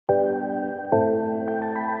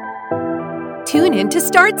Tune in to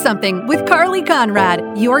Start Something with Carly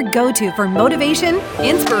Conrad, your go-to for motivation,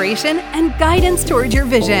 inspiration, and guidance toward your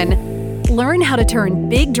vision. Learn how to turn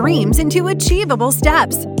big dreams into achievable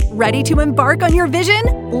steps. Ready to embark on your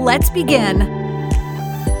vision? Let's begin.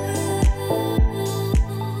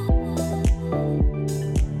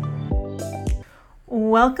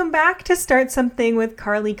 Welcome back to Start Something with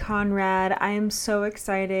Carly Conrad. I am so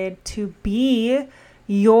excited to be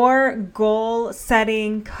your goal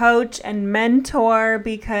setting coach and mentor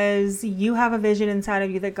because you have a vision inside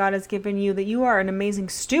of you that God has given you that you are an amazing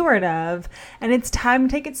steward of, and it's time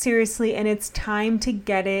to take it seriously and it's time to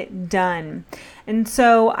get it done. And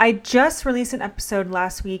so I just released an episode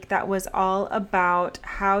last week that was all about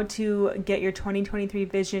how to get your 2023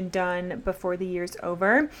 vision done before the year's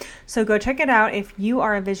over. So go check it out. If you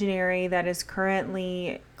are a visionary that is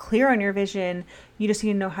currently clear on your vision, you just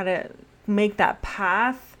need to know how to make that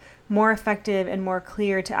path more effective and more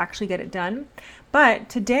clear to actually get it done. But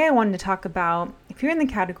today I wanted to talk about if you're in the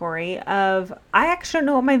category of, I actually don't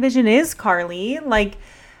know what my vision is, Carly. Like,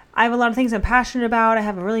 I have a lot of things I'm passionate about. I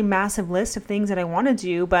have a really massive list of things that I want to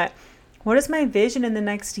do, but what is my vision in the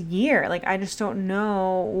next year? Like, I just don't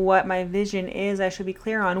know what my vision is I should be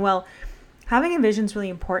clear on. Well, having a vision is really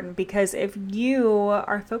important because if you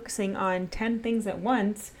are focusing on 10 things at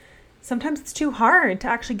once, sometimes it's too hard to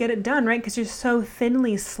actually get it done, right? Because you're so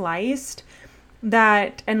thinly sliced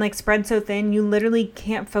that, and like spread so thin, you literally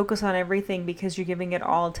can't focus on everything because you're giving it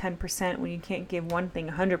all 10% when you can't give one thing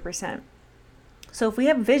 100%. So if we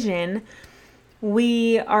have vision,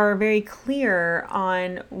 we are very clear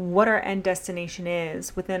on what our end destination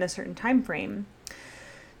is within a certain time frame.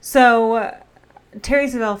 So Terry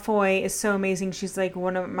Savelle Foy is so amazing. She's like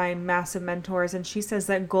one of my massive mentors, and she says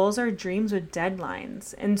that goals are dreams with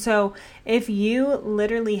deadlines. And so if you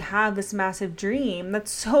literally have this massive dream,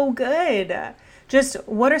 that's so good. Just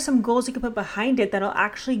what are some goals you could put behind it that'll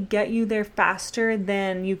actually get you there faster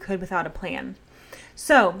than you could without a plan?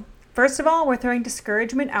 So first of all, we're throwing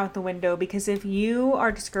discouragement out the window, because if you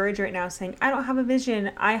are discouraged right now saying, I don't have a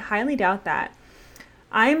vision, I highly doubt that.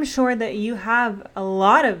 I'm sure that you have a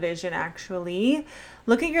lot of vision, actually.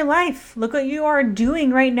 Look at your life. Look what you are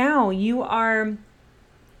doing right now. You are,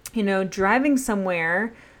 driving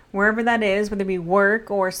somewhere, wherever that is, whether it be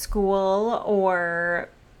work or school or,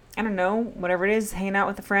 I don't know, whatever it is, hanging out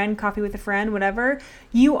with a friend, coffee with a friend, whatever.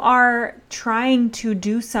 You are trying to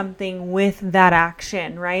do something with that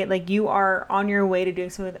action, right? Like, you are on your way to doing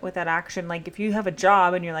something with that action. Like, if you have a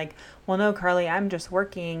job and you're like, well, no, Carly, I'm just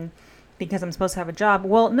working because I'm supposed to have a job.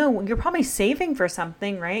 Well, no, you're probably saving for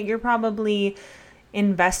something, right? You're probably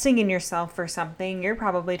investing in yourself for something. You're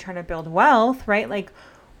probably trying to build wealth, right? Like,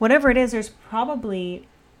 whatever it is, there's probably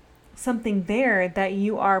something there that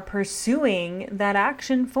you are pursuing that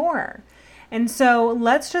action for. And so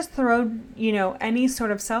let's just throw, any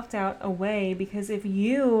sort of self-doubt away, because if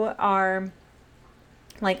you are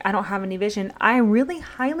like, I don't have any vision, I really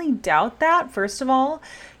highly doubt that. First of all,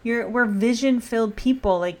 we're vision-filled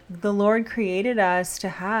people. Like, the Lord created us to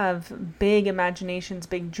have big imaginations,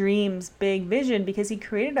 big dreams, big vision, because He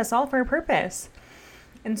created us all for a purpose.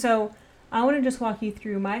 And so I want to just walk you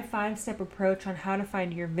through my 5-step approach on how to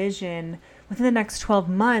find your vision within the next 12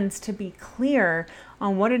 months to be clear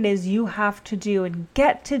on what it is you have to do and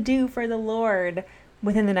get to do for the Lord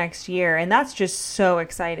within the next year. And that's just so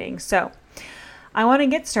exciting. So I want to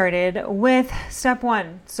get started with step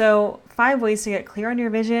 1. So 5 ways to get clear on your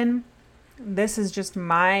vision. This is just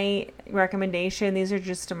my recommendation. These are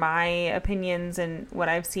just my opinions and what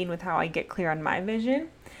I've seen with how I get clear on my vision.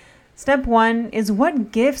 Step 1 is,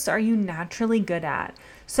 what gifts are you naturally good at?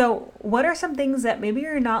 So what are some things that maybe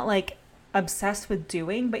you're not like obsessed with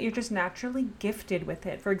doing, but you're just naturally gifted with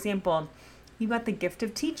it? For example, you got the gift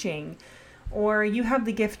of teaching, or you have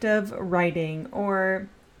the gift of writing, or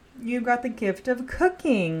you've got the gift of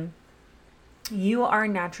cooking. You are a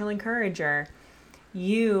natural encourager.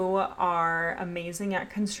 You are amazing at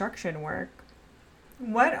construction work.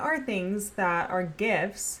 What are things that are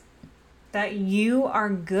gifts that you are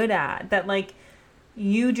good at, that like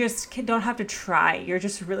you just don't have to try? You're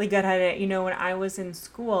just really good at it. When I was in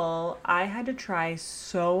school, I had to try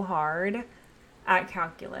so hard at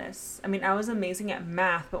calculus. I mean, I was amazing at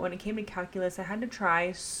math, but when it came to calculus, I had to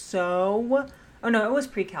try Oh no, it was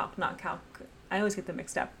pre-calc, not calc. I always get them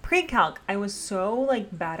mixed up. Pre-calc, I was so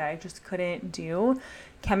like bad at it, I just couldn't do.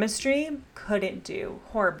 Chemistry, couldn't do.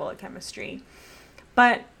 Horrible at chemistry.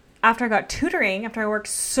 But after I got tutoring, after I worked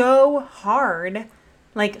so hard,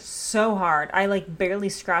 I like barely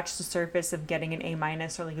scratched the surface of getting an A-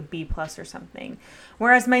 or like a B+ or something.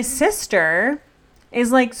 Whereas my sister,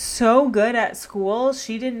 is like so good at school.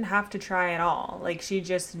 She didn't have to try at all. Like she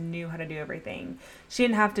just knew how to do everything. She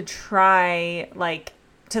didn't have to try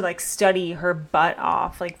to study her butt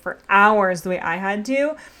off like for hours the way I had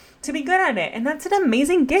to be good at it. And that's an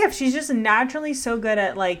amazing gift. She's just naturally so good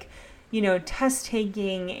at test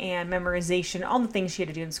taking and memorization, all the things she had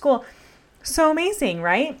to do in school. So amazing,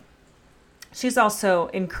 right? She's also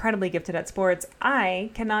incredibly gifted at sports.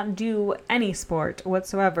 I cannot do any sport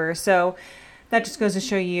whatsoever. So that just goes to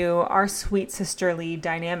show you our sweet sisterly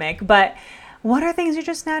dynamic. But what are things you're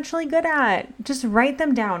just naturally good at? Just write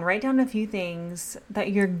them down. Write down a few things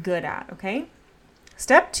that you're good at, okay?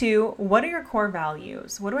 Step 2, what are your core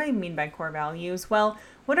values? What do I mean by core values? Well,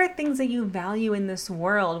 what are things that you value in this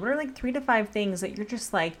world? What are 3 to 5 things that you're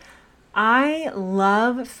just like, I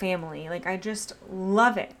love family. Like, I just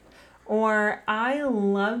love it. Or I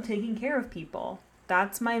love taking care of people.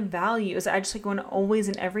 That's my values. I just want to always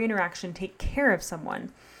in every interaction take care of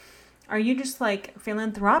someone. Are you just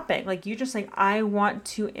philanthropic? Like you just I want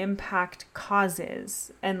to impact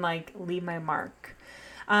causes and leave my mark.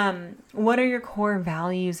 What are your core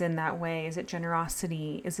values in that way? Is it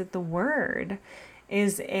generosity? Is it the word?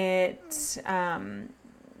 Is it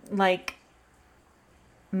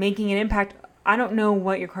making an impact? I don't know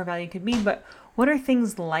what your core value could be, but what are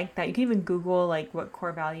things like that? You can even Google what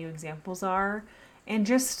core value examples are and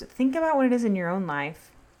just think about what it is in your own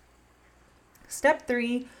life. Step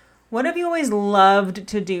 3, what have you always loved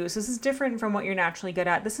to do? So this is different from what you're naturally good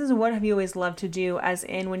at. This is what have you always loved to do, as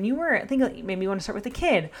in when you were, maybe you want to start with a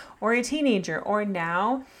kid or a teenager, or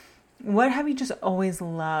now, what have you just always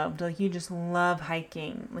loved? You just love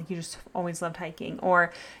hiking. You just always loved hiking,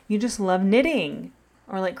 or you just love knitting,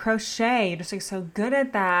 or crochet. You're just so good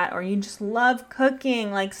at that, or you just love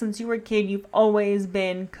cooking. Since you were a kid, you've always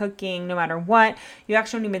been cooking no matter what. You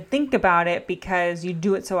actually don't even think about it because you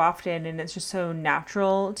do it so often and it's just so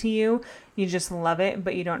natural to you. You just love it,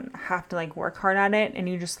 but you don't have to work hard at it, and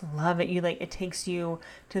you just love it. It takes you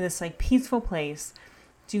to this peaceful place.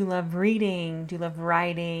 Do you love reading? Do you love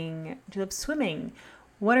writing? Do you love swimming?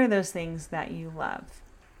 What are those things that you love?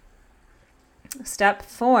 Step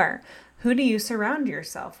 4. Who do you surround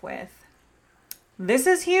yourself with? This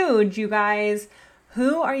is huge, you guys.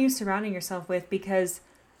 Who are you surrounding yourself with? Because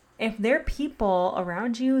if there are people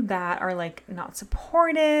around you that are not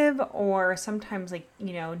supportive, or sometimes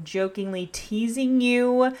jokingly teasing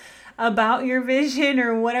you about your vision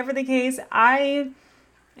or whatever the case, I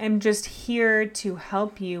am just here to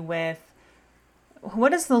help you with, what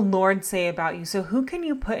does the Lord say about you? So who can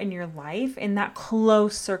you put in your life in that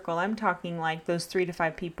close circle? I'm talking those 3 to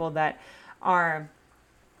 5 people that are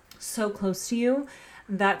so close to you,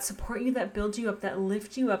 that support you, that build you up, that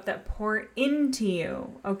lift you up, that pour into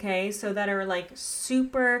you, okay? So that are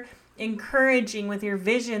super encouraging with your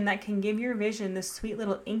vision, that can give your vision this sweet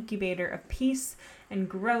little incubator of peace and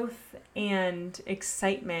growth and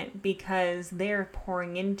excitement, because they're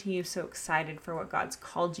pouring into you, so excited for what God's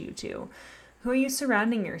called you to. Who are you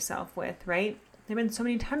surrounding yourself with, right? There have been so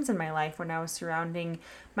many times in my life when I was surrounding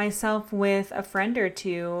myself with a friend or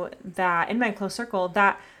two that in my close circle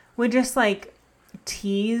that would just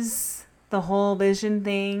tease the whole vision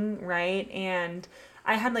thing, right? And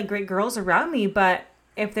I had great girls around me, but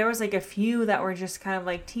if there was a few that were just kind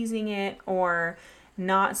of teasing it or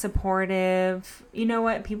not supportive, you know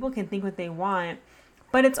what? People can think what they want,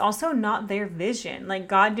 but it's also not their vision.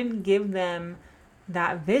 God didn't give them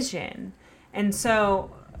that vision. And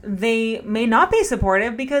so they may not be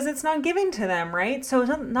supportive because it's not given to them, right? So it's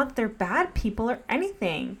not that they're bad people or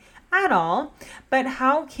anything at all, but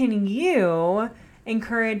how can you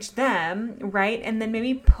encourage them, right? And then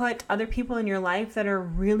maybe put other people in your life that are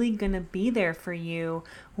really going to be there for you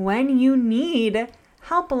when you need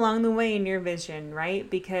help along the way in your vision, right?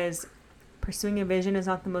 Because pursuing a vision is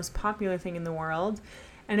not the most popular thing in the world.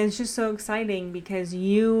 And it's just so exciting because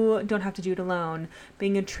you don't have to do it alone.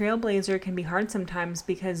 Being a trailblazer can be hard sometimes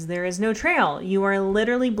because there is no trail. You are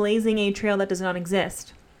literally blazing a trail that does not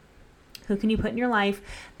exist. Who can you put in your life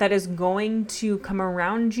that is going to come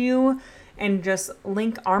around you and just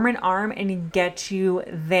link arm in arm and get you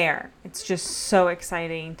there? It's just so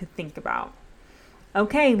exciting to think about.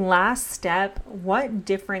 Okay, last step. What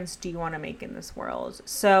difference do you want to make in this world?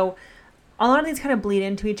 So a lot of these kind of bleed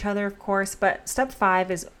into each other, of course, but step 5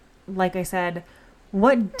 is, like I said,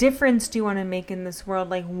 what difference do you want to make in this world?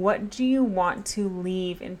 What do you want to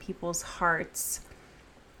leave in people's hearts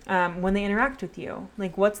when they interact with you?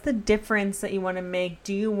 What's the difference that you want to make?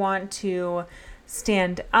 Do you want to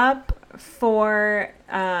stand up for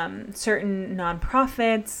certain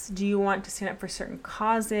nonprofits? Do you want to stand up for certain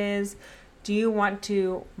causes? Do you want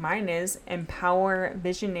to, mine is, empower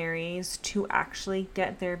visionaries to actually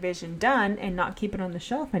get their vision done and not keep it on the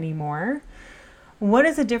shelf anymore? What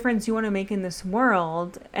is the difference you want to make in this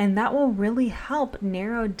world? And that will really help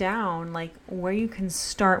narrow down like where you can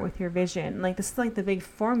start with your vision. Like this is like the big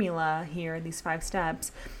formula here, these 5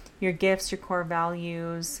 steps. Your gifts, your core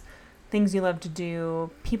values, things you love to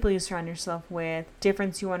do, people you surround yourself with,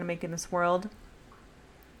 difference you want to make in this world.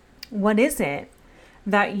 What is it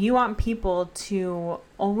that you want people to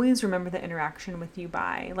always remember the interaction with you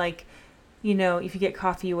by? Like, you know, if you get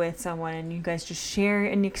coffee with someone and you guys just share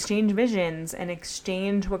and exchange visions and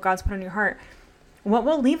exchange what God's put on your heart, what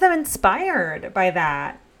will leave them inspired by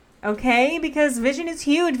that? Okay? Because vision is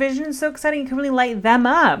huge. Vision is so exciting. It can really light them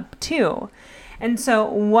up too. And so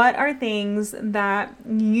what are things that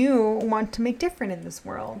you want to make different in this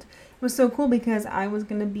world? It was so cool because I was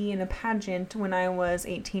going to be in a pageant when I was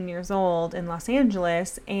 18 years old in Los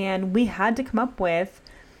Angeles, and we had to come up with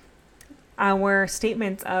our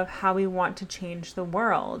statements of how we want to change the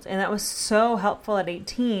world. And that was so helpful at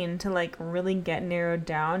 18 to like really get narrowed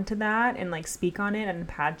down to that and like speak on it in a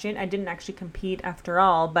pageant. I didn't actually compete after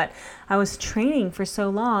all, but I was training for so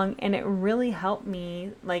long, and it really helped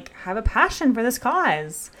me like have a passion for this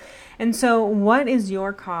cause. And so what is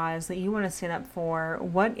your cause that you want to stand up for?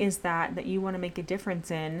 What is that you want to make a difference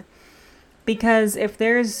in? Because if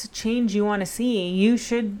there's change you want to see, you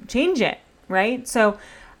should change it, right? So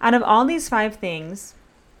out of all these 5 things,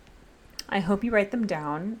 I hope you write them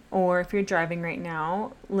down, or if you're driving right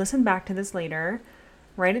now, listen back to this later.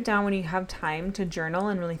 Write it down when you have time to journal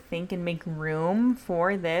and really think and make room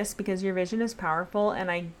for this, because your vision is powerful. And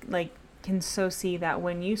I can so see that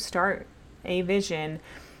when you start a vision,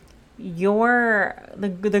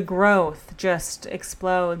 the growth just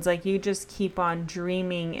explodes. Like you just keep on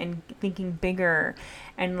dreaming and thinking bigger,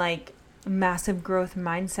 and like massive growth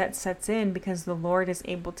mindset sets in because the Lord is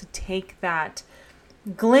able to take that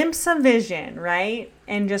glimpse of vision, right,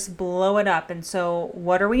 and just blow it up. And so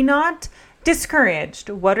what are we not?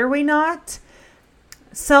 Discouraged. What are we not?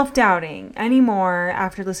 Self-doubting anymore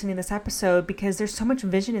after listening to this episode, because there's so much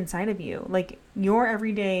vision inside of you. Like your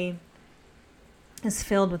everyday is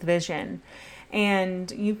filled with vision,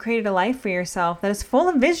 and you've created a life for yourself that is full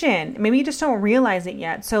of vision. Maybe you just don't realize it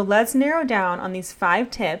yet. So let's narrow down on these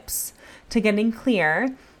 5 tips to getting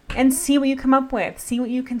clear and see what you come up with. See what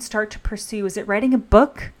you can start to pursue. Is it writing a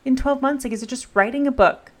book in 12 months? Like, is it just writing a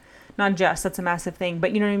book? Not just, that's a massive thing,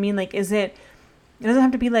 but you know what I mean? Like, it doesn't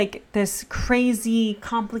have to be like this crazy,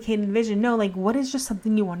 complicated vision. No, like what is just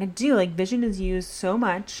something you want to do? Like vision is used so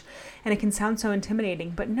much and it can sound so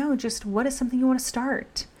intimidating, but no, just what is something you want to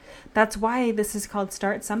start? That's why this is called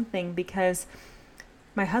Start Something, because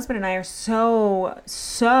my husband and I are so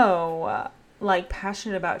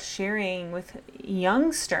passionate about sharing with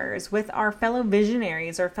youngsters, with our fellow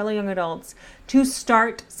visionaries, our fellow young adults, to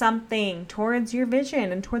start something towards your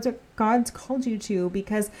vision and towards what God's called you to,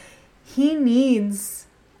 because He needs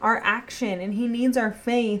our action and He needs our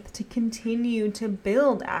faith to continue to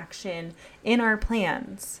build action in our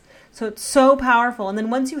plans. So it's so powerful. And then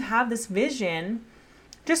once you have this vision,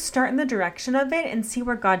 just start in the direction of it and see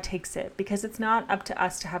where God takes it, because it's not up to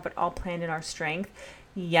us to have it all planned in our strength.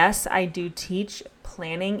 Yes, I do teach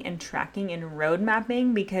planning and tracking and road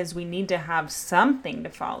mapping because we need to have something to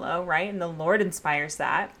follow, right? And the Lord inspires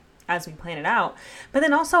that as we plan it out. But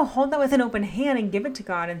then also hold that with an open hand and give it to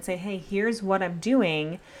God and say, hey, here's what I'm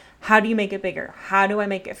doing. How do you make it bigger? How do I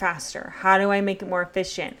make it faster? How do I make it more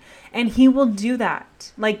efficient? And He will do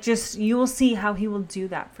that. You will see how He will do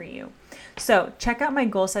that for you. So check out my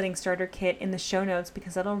goal setting starter kit in the show notes,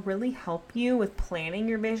 because that'll really help you with planning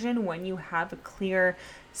your vision when you have a clear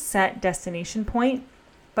set destination point.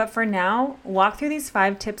 But for now, walk through these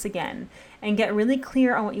 5 tips again and get really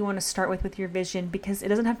clear on what you want to start with your vision, because it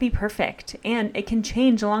doesn't have to be perfect and it can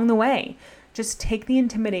change along the way. Just take the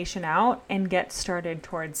intimidation out and get started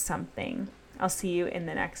towards something. I'll see you in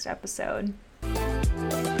the next episode.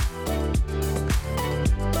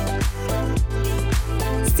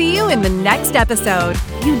 See you in the next episode.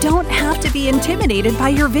 You don't have to be intimidated by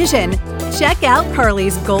your vision. Check out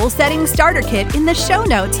Carly's goal setting starter kit in the show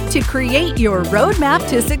notes to create your roadmap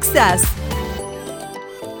to success.